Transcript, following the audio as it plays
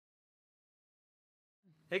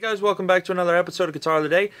Hey guys, welcome back to another episode of Guitar of the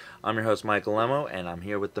Day. I'm your host Michael Lemmo, and I'm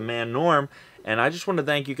here with the man Norm. And I just want to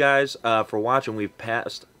thank you guys for watching. We've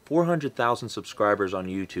passed 400,000 subscribers on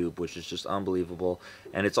YouTube, which is just unbelievable.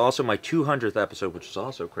 And it's also my 200th episode, which is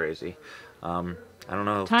also crazy. I don't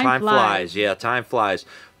know. Time flies. Yeah, time flies.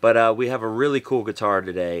 But we have a really cool guitar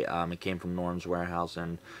today. It came from Norm's warehouse,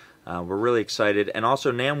 and we're really excited. And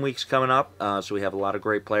also, NAMM Week's coming up, so we have a lot of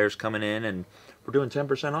great players coming in, and we're doing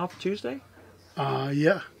 10% off Tuesday.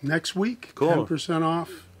 Yeah, next week, cool. 10% off.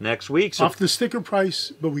 Next week. So off the sticker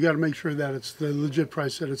price, but we got to make sure that it's the legit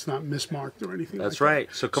price, that it's not mismarked or anything That's like right.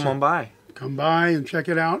 that. So come on by. Come by and check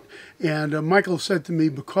it out. And Michael said to me,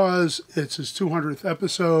 because it's his 200th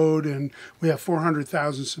episode and we have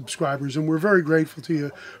 400,000 subscribers, and we're very grateful to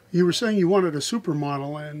you. You were saying you wanted a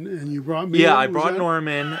supermodel, and you brought me in. Yeah, I brought Norm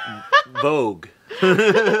in. Vogue.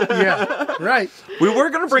 Yeah, right. We were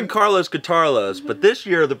going to bring Carlos Guitarlos, but this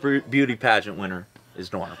year the beauty pageant winner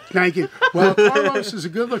is Norm. Thank you. Well, Carlos is a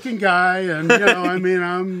good-looking guy, and I mean,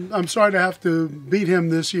 I'm sorry to have to beat him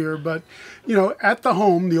this year, but at the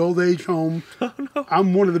home, the old age home,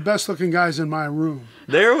 I'm one of the best-looking guys in my room.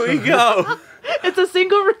 There we go. It's a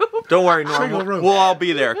single room. Don't worry, Norm. Single room. We'll all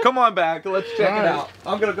be there. Come on back. Let's check it out.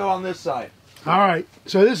 I'm going to go on this side. All right.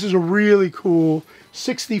 So this is a really cool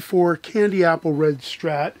 64 candy apple red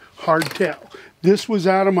Strat hardtail. This was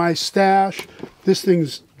out of my stash. This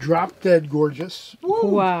thing's drop dead gorgeous. Woo.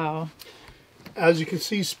 Wow. As you can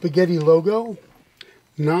see, spaghetti logo,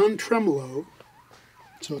 non-tremolo.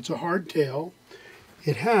 So it's a hardtail.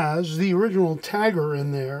 It has the original tagger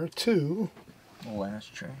in there too.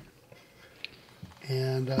 Last tray.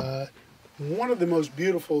 And one of the most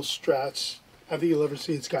beautiful Strats I think you'll ever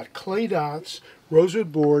see. It's got clay dots,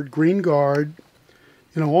 rosewood board, green guard,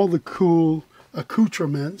 all the cool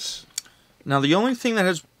accoutrements. Now, the only thing that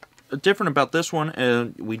is different about this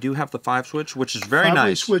one, we do have the 5-switch, which is very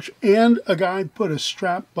nice. 5-switch, and a guy put a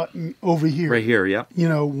strap button over here. Right here, yep.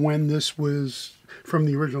 When this was from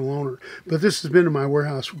the original owner. But this has been in my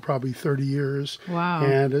warehouse for probably 30 years. Wow.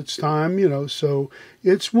 And it's time, so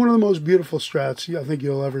it's one of the most beautiful Strats I think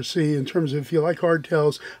you'll ever see in terms of, if you like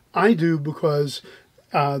hardtails. I do, because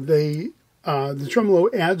the tremolo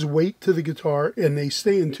adds weight to the guitar, and they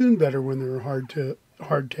stay in tune better when they're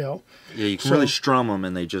hardtail. Yeah, you can really strum them,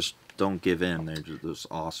 and they just don't give in. They're just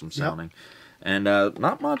awesome sounding. Yep. And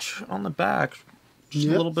not much on the back. Just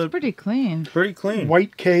a little bit. It's pretty clean. Pretty clean.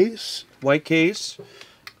 White case. White case.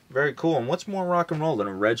 Very cool. And what's more rock and roll than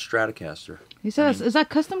a red Stratocaster? He says, is that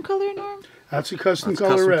custom color, Norm? That's a custom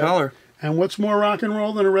color custom red. color. And what's more rock and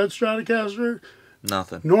roll than a red Stratocaster?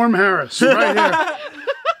 Nothing. Norm Harris, right here.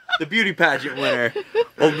 The beauty pageant winner.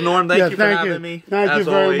 Well, Norm, thank you for having me. Thank you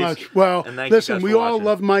very much. Well, listen, we all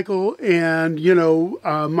love Michael, and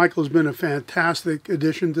Michael's been a fantastic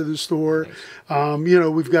addition to the store.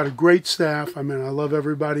 We've got a great staff. I mean, I love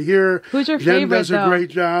everybody here. Who's your Jen favorite, does a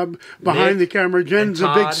great job behind the camera. Jen's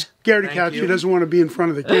a big scaredy cat. She doesn't want to be in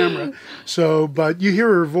front of the camera. But you hear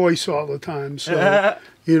her voice all the time. So.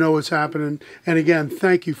 You know what's happening. And again,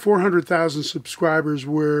 thank you. 400,000 subscribers.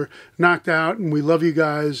 We're knocked out, and we love you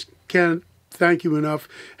guys. Can't thank you enough.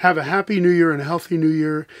 Have a happy new year and a healthy new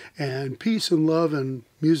year, and peace and love and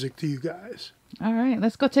music to you guys. All right,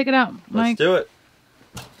 let's go check it out, Mike. Let's do it.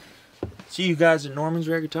 See you guys at Norman's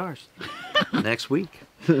Rare Guitars next week.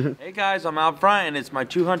 Hey guys, I'm out front, and it's my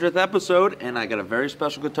 200th episode, and I got a very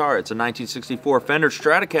special guitar. It's a 1964 Fender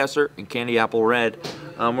Stratocaster in candy apple red.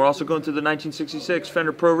 We're also going to the 1966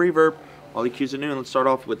 Fender Pro Reverb. All the cues are new, and let's start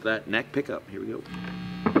off with that neck pickup. Here we go.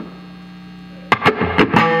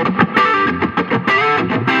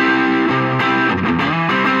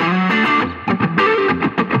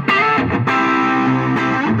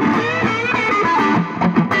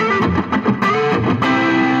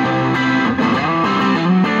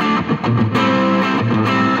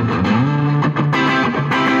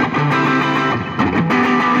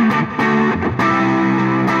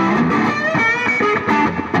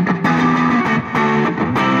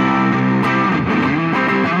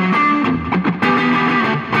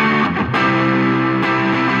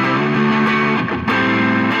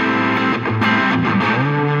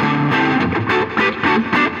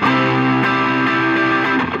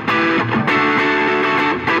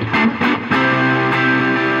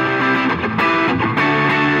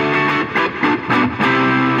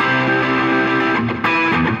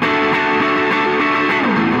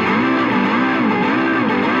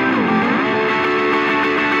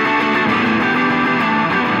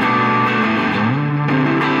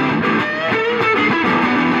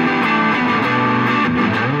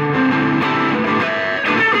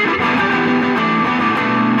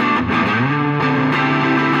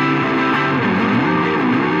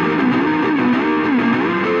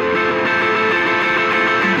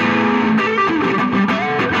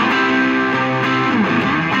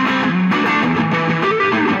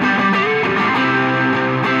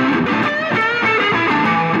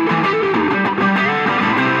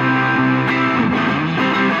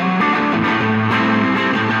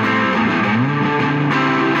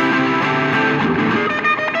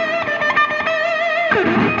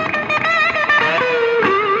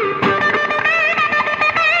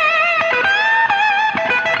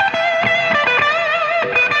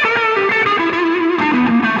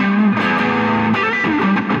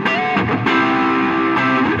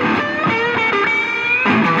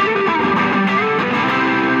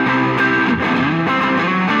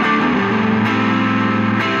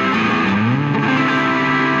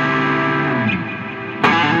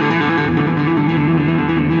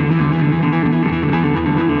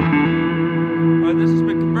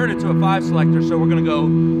 convert it to a 5 selector, so we're gonna go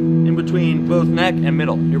in between both neck and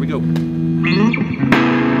middle. Here we go.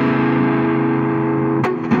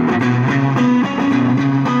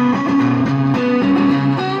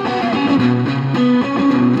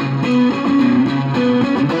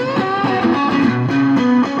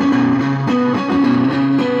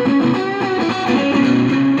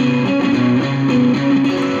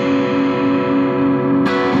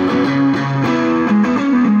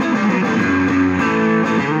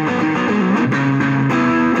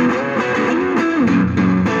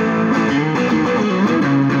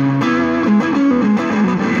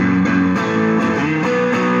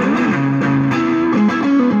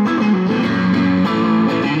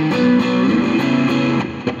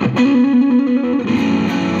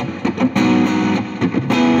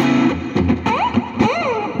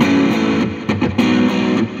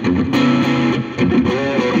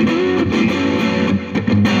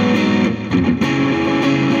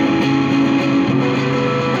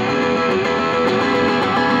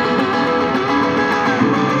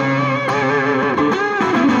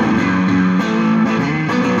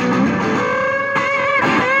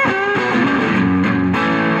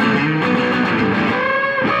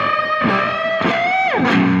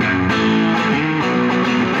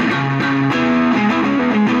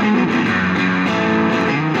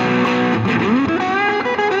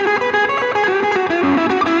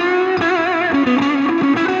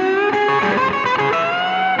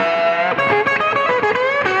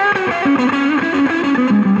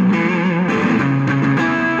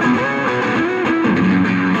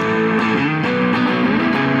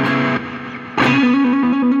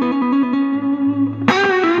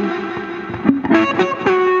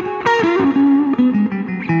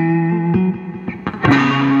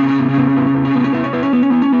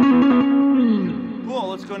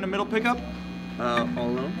 Pickup, all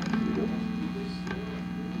alone.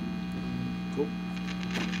 Cool.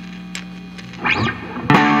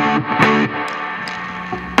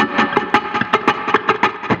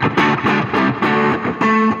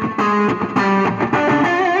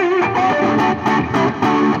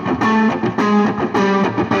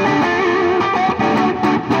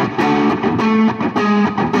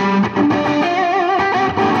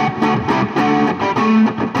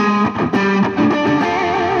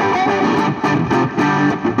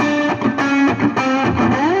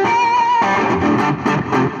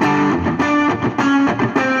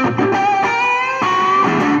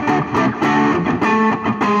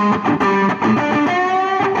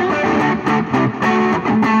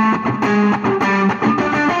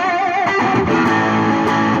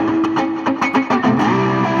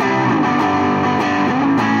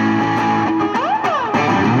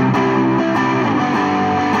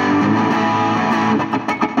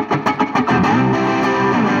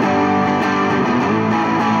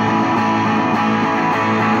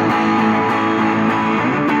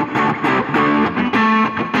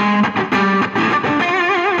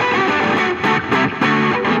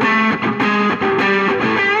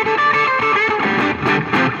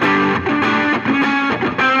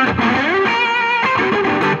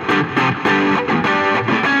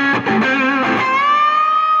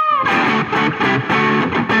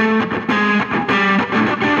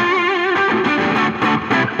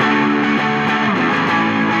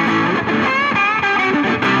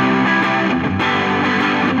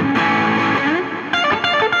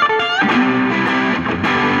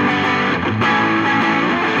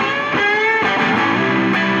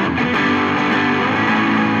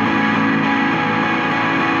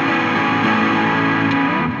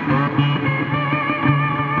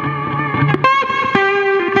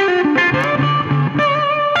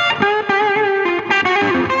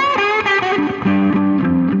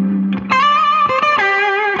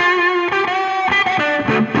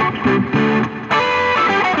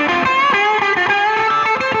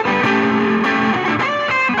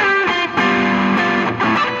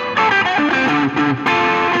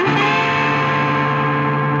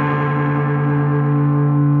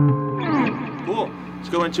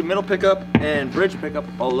 Go into middle pickup and bridge pickup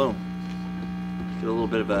all alone. Get a little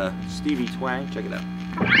bit of a Stevie twang. Check it out.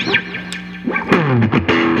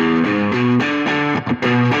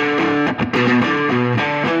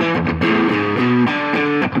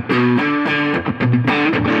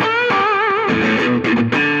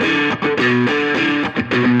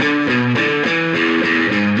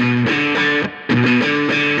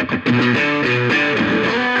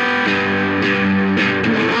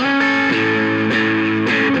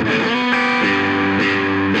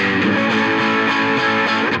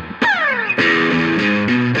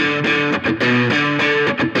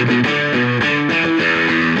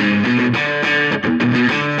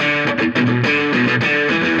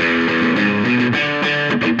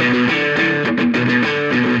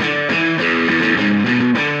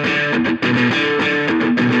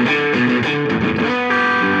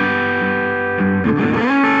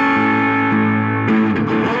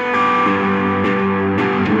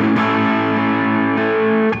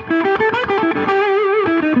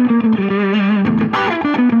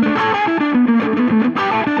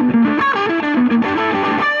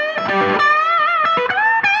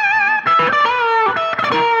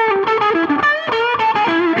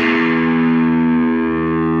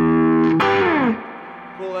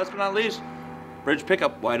 please. Bridge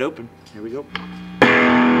pickup, wide open. Here we go.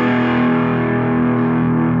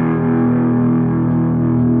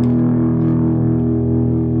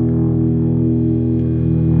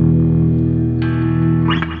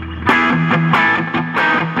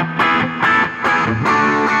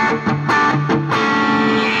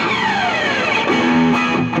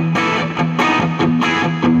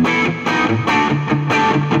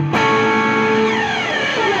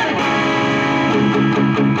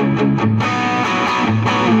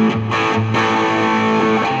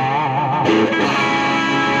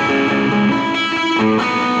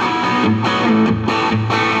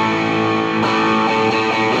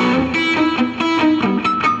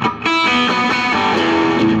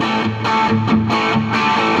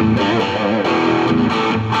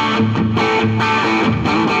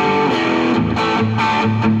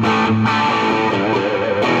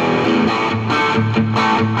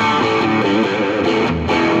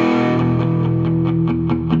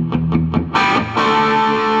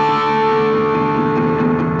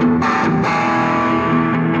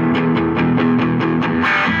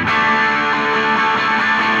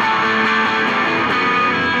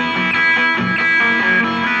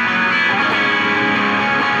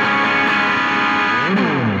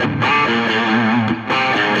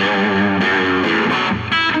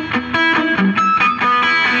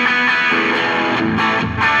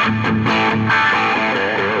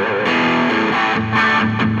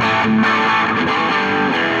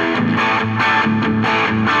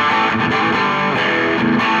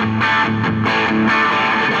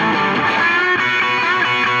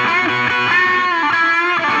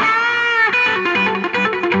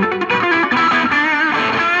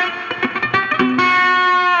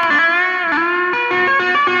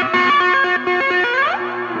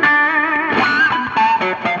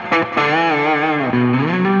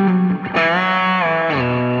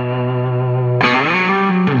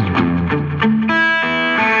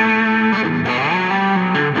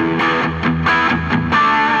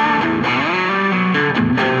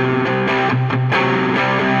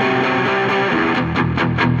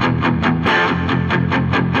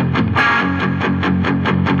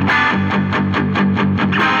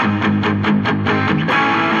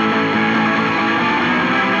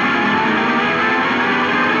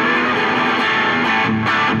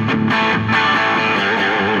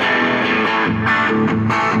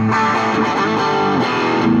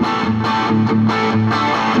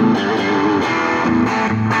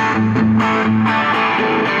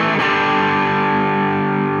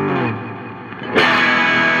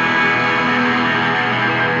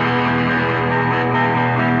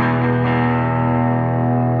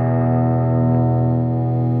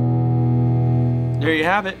 There you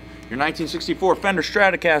have it, your 1964 Fender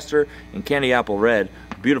Stratocaster in candy apple red.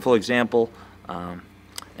 Beautiful example. And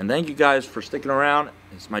thank you guys for sticking around.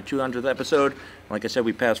 It's my 200th episode. Like I said,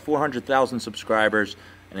 we passed 400,000 subscribers,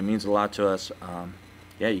 and it means a lot to us.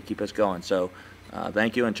 Yeah, you keep us going. So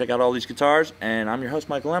thank you, and check out all these guitars. And I'm your host,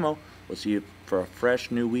 Michael Lemmo. We'll see you for a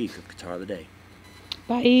fresh new week of Guitar of the Day.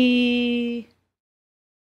 Bye.